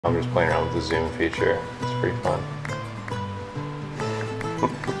I'm just playing around with the zoom feature. It's pretty fun.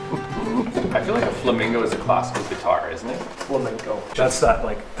 I feel like a flamingo is a classical guitar, isn't it? Flamenco. That's that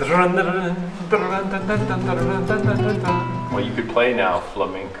like. Well, you could play now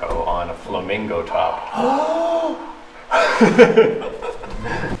flamenco on a flamingo top.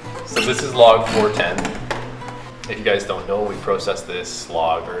 So this is log 410. If you guys don't know, we processed this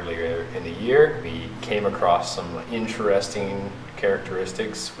log earlier in the year. We came across some interesting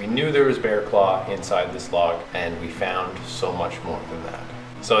characteristics. We knew there was bear claw inside this log, and we found so much more than that.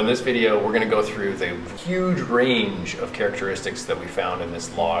 So in this video, we're going to go through the huge range of characteristics that we found in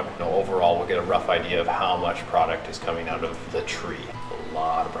this log. Overall, we'll get a rough idea of how much product is coming out of the tree. A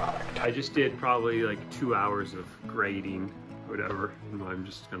lot of product. I just did probably like 2 hours of grading, whatever, and I'm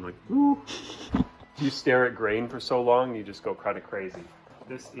just kind of like, woo. If you stare at grain for so long, you just go kind of crazy.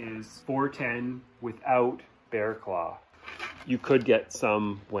 This is 410 without bear claw. You could get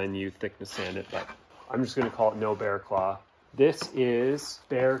some when you thickness sand it, but I'm just going to call it no bear claw. This is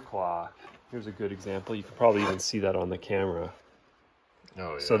bear claw. Here's a good example. You can probably even see that on the camera.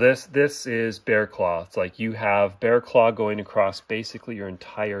 Oh, yeah. So this is bear claw. It's like you have bear claw going across basically your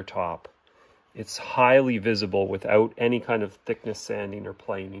entire top. It's highly visible without any kind of thickness sanding or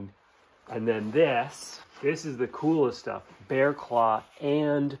planing. And then this is the coolest stuff. Bear claw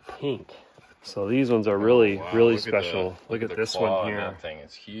and pink. So these ones are really, really special. Look at this one here. That thing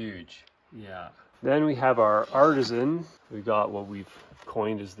is huge. Yeah. Then we have our artisan. We got what we've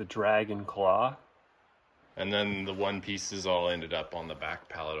coined as the dragon claw. And then the one pieces all ended up on the back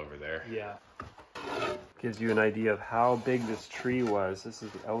pallet over there. Yeah. Gives you an idea of how big this tree was. This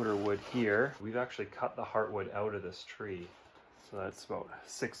is the outer wood here. We've actually cut the heartwood out of this tree. So that's about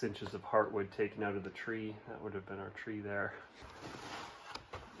 6 inches of heartwood taken out of the tree. That would have been our tree there.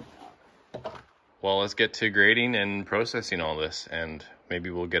 Well, let's get to grading and processing all this, and maybe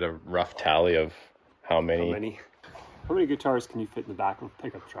we'll get a rough tally of how many guitars can you fit in the back of a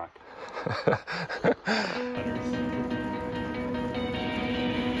pickup truck?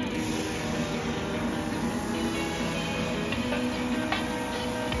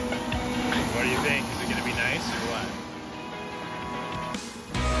 What do you think? Is it going to be nice or what?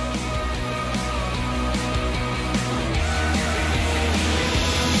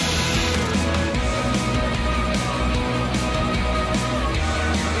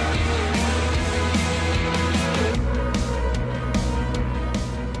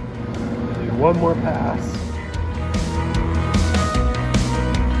 One more pass.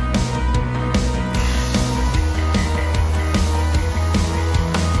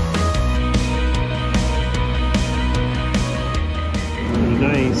 Really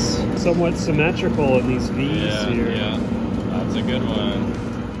nice. Somewhat symmetrical in these V's here. Yeah, that's a good one.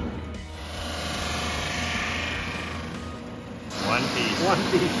 One piece. One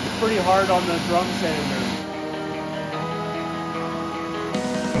piece. Pretty hard on the drum sander.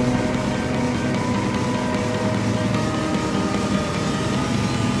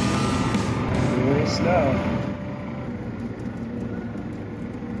 Stuff.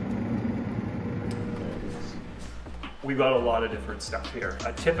 We've got a lot of different stuff here.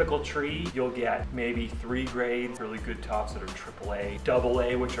 A typical tree, you'll get maybe 3 grades, really good tops that are AAA,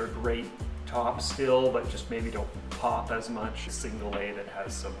 AA, which are great tops still, but just maybe don't pop as much. Single A that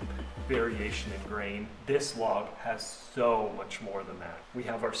has some variation in grain. This log has so much more than that. We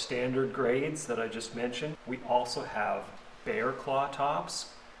have our standard grades that I just mentioned. We also have bear claw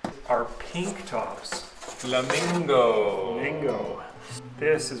tops. Our pink tops. Flamingo. Flamingo.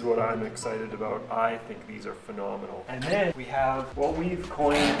 This is what I'm excited about. I think these are phenomenal. And then we have what we've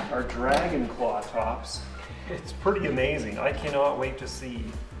coined our dragon claw tops. It's pretty amazing. I cannot wait to see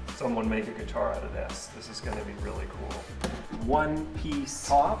someone make a guitar out of this. This is going to be really cool. One-piece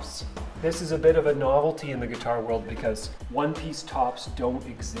tops. This is a bit of a novelty in the guitar world because one-piece tops don't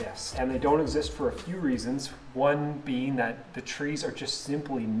exist. And they don't exist for a few reasons. One being that the trees are just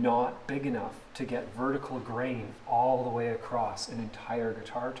simply not big enough to get vertical grain all the way across an entire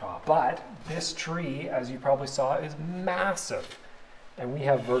guitar top. But this tree, as you probably saw, is massive. And we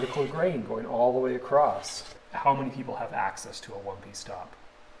have vertical grain going all the way across. How many people have access to a one-piece top?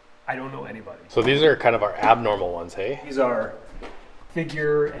 I don't know anybody. So these are kind of our abnormal ones, hey? These are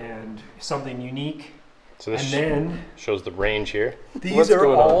figure and something unique. So this and then shows the range here. These are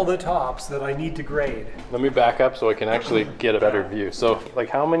all the tops that I need to grade. Let me back up so I can actually get a better view. So like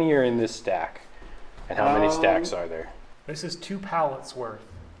how many are in this stack? And how many stacks are there? This is 2 pallets worth.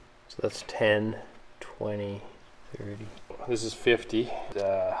 So that's 10, 20, 30. This is 50,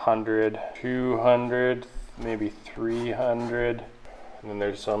 100, 200, maybe 300. And then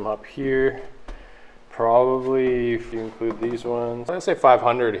there's some up here. Probably, if you include these ones, I'd say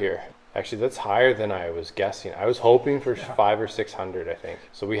 500 here. Actually, that's higher than I was guessing. I was hoping for 500 or 600, I think.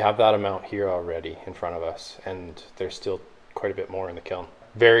 So we have that amount here already in front of us, and there's still quite a bit more in the kiln.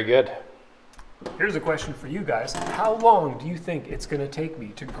 Very good. Here's a question for you guys. How long do you think it's going to take me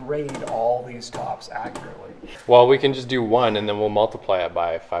to grade all these tops accurately? Well, we can just do one and then we'll multiply it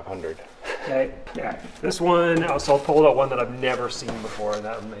by 500. Okay, yeah. This one, so I'll pull out one that I've never seen before, and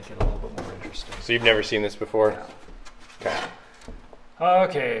that'll make it a little bit more interesting. So you've never seen this before? Yeah.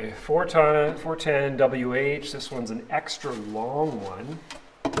 Okay, 410 WH. This one's an extra long one.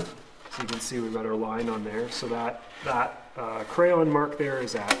 So you can see we've got our line on there. So that crayon mark there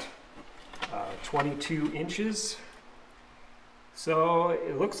is at 22 inches. So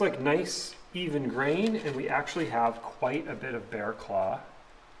it looks like nice even grain, and we actually have quite a bit of bear claw.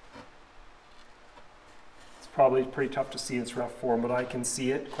 It's probably pretty tough to see in its rough form, but I can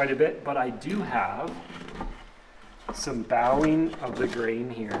see it quite a bit. But I do have some bowing of the grain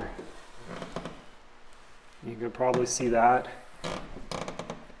here. You can probably see that.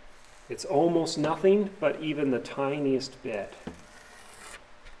 It's almost nothing, but even the tiniest bit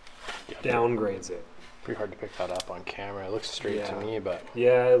downgrades it. Pretty hard to pick that up on camera. It looks straight to me, but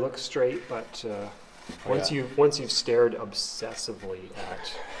yeah, it looks straight. But once you've stared obsessively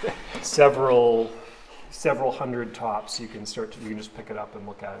at several hundred tops, you can just pick it up and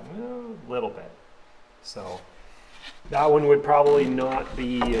look at it a little bit. So that one would probably not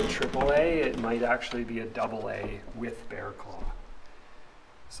be a AAA. It might actually be a AA with bear claw.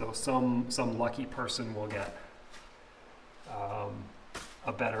 So some lucky person will get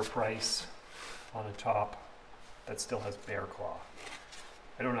a better price on a top that still has bear claw.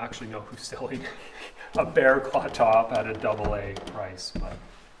 I don't actually know who's selling a bear claw top at a AA price, but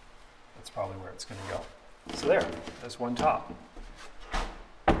that's probably where it's going to go. So there's one top.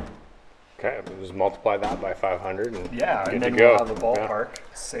 okay, we'll just multiply that by 500 and and then we'll have a ballpark.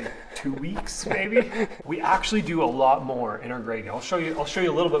 Say 2 weeks maybe. We actually do a lot more in our grading. I'll show you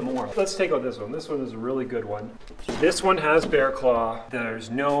a little bit more. Let's take out this one. This one is a really good one. This one has bear claw.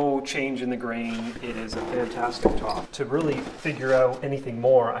 There's no change in the grain. It is a fantastic top. To really figure out anything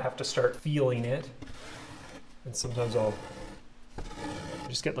more, I have to start feeling it. And sometimes I'll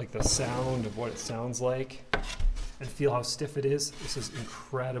just get like the sound of what it sounds like and feel how stiff it is. This is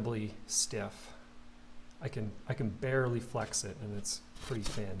incredibly stiff. I can barely flex it, and it's pretty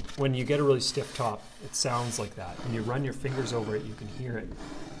thin. When you get a really stiff top, it sounds like that. When you run your fingers over it, you can hear it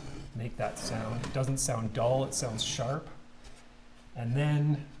make that sound. It doesn't sound dull, it sounds sharp. And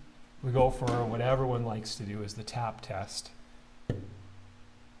then we go for what everyone likes to do is the tap test.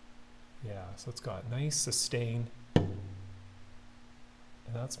 Yeah, so it's got nice sustain.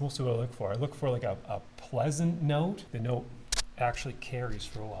 And that's mostly what I look for. I look for like a pleasant note. The note actually carries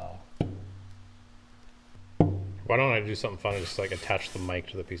for a while. Why don't I do something fun and just like attach the mic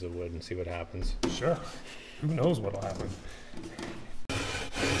to the piece of wood and see what happens? Sure. Who knows what'll happen?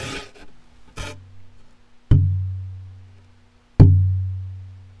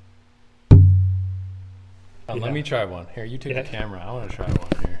 Let me try one. Here, you take the camera. I want to try one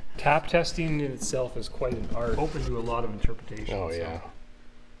here. Tap testing in itself is quite an art, open to a lot of interpretation. Oh, yeah. So.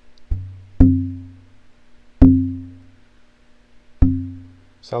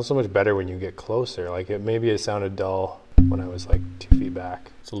 Sounds so much better when you get closer. Like maybe it sounded dull when I was like 2 feet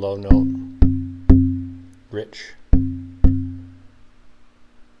back. It's a low note. Rich.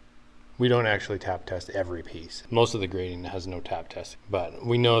 We don't actually tap test every piece. Most of the grading has no tap testing, but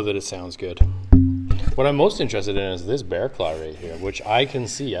we know that it sounds good. What I'm most interested in is this bear claw right here, which I can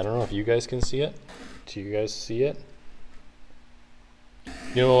see. I don't know if you guys can see it. Do you guys see it?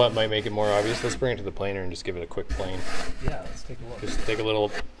 You know what might make it more obvious? Let's bring it to the planer and just give it a quick plane. Yeah, let's take a look. Just take a little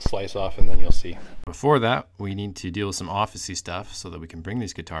slice off and then you'll see. Before that, we need to deal with some officey stuff so that we can bring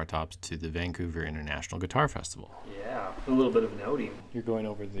these guitar tops to the Vancouver International Guitar Festival. Yeah, a little bit of noting. You're going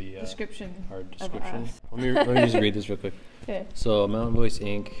over the description. Hard description. Let me just read this real quick. Okay. So Mountain Voice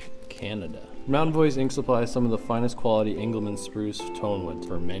Inc. Canada. Mountain Voice Inc. supplies some of the finest quality Engelmann spruce tonewood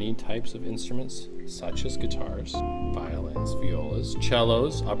for many types of instruments, such as guitars, violins, violas,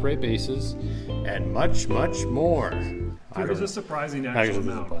 cellos, upright basses, and much, much more. It was a surprising actual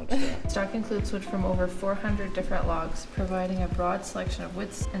amount. Stock includes wood from over 400 different logs, providing a broad selection of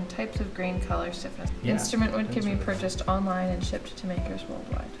widths and types of grain, color, stiffness. Yeah, Instrument wood can be purchased online and shipped to makers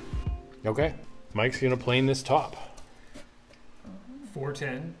worldwide. Okay, Mike's gonna plane this top.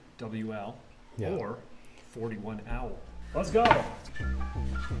 410 WL Yeah. or 41 owl. Let's go.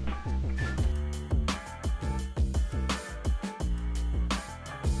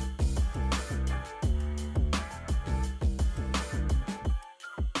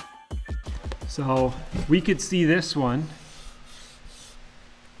 So we could see this one.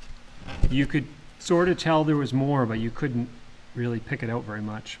 You could sort of tell there was more, but you couldn't really pick it out very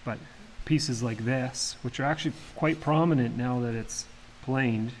much. But pieces like this, which are actually quite prominent now that it's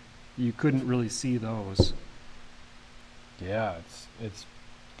planed, you couldn't really see those. Yeah, it's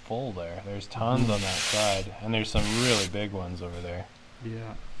full there. There's tons on that side, and there's some really big ones over there.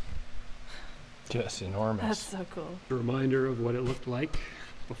 Yeah. Just enormous. That's so cool. A reminder of what it looked like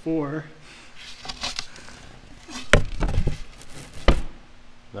before.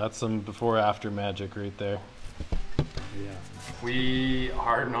 That's some before-after magic right there. Yeah. We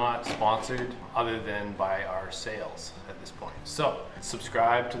are not sponsored other than by our sales at this point. So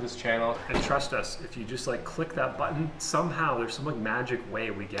subscribe to this channel. And trust us, if you just like click that button, somehow there's some like magic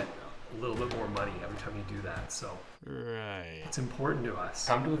way we get a little bit more money every time you do that. So Right. it's important to us.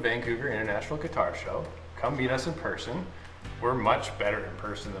 Come to the Vancouver International Guitar Show. Come meet us in person. We're much better in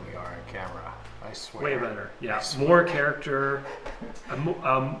person than we are on camera. I swear. Way better. Yeah. More character.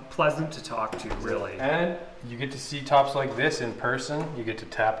 Pleasant to talk to, really. And you get to see tops like this in person. You get to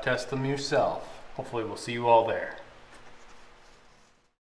tap test them yourself. Hopefully we'll see you all there.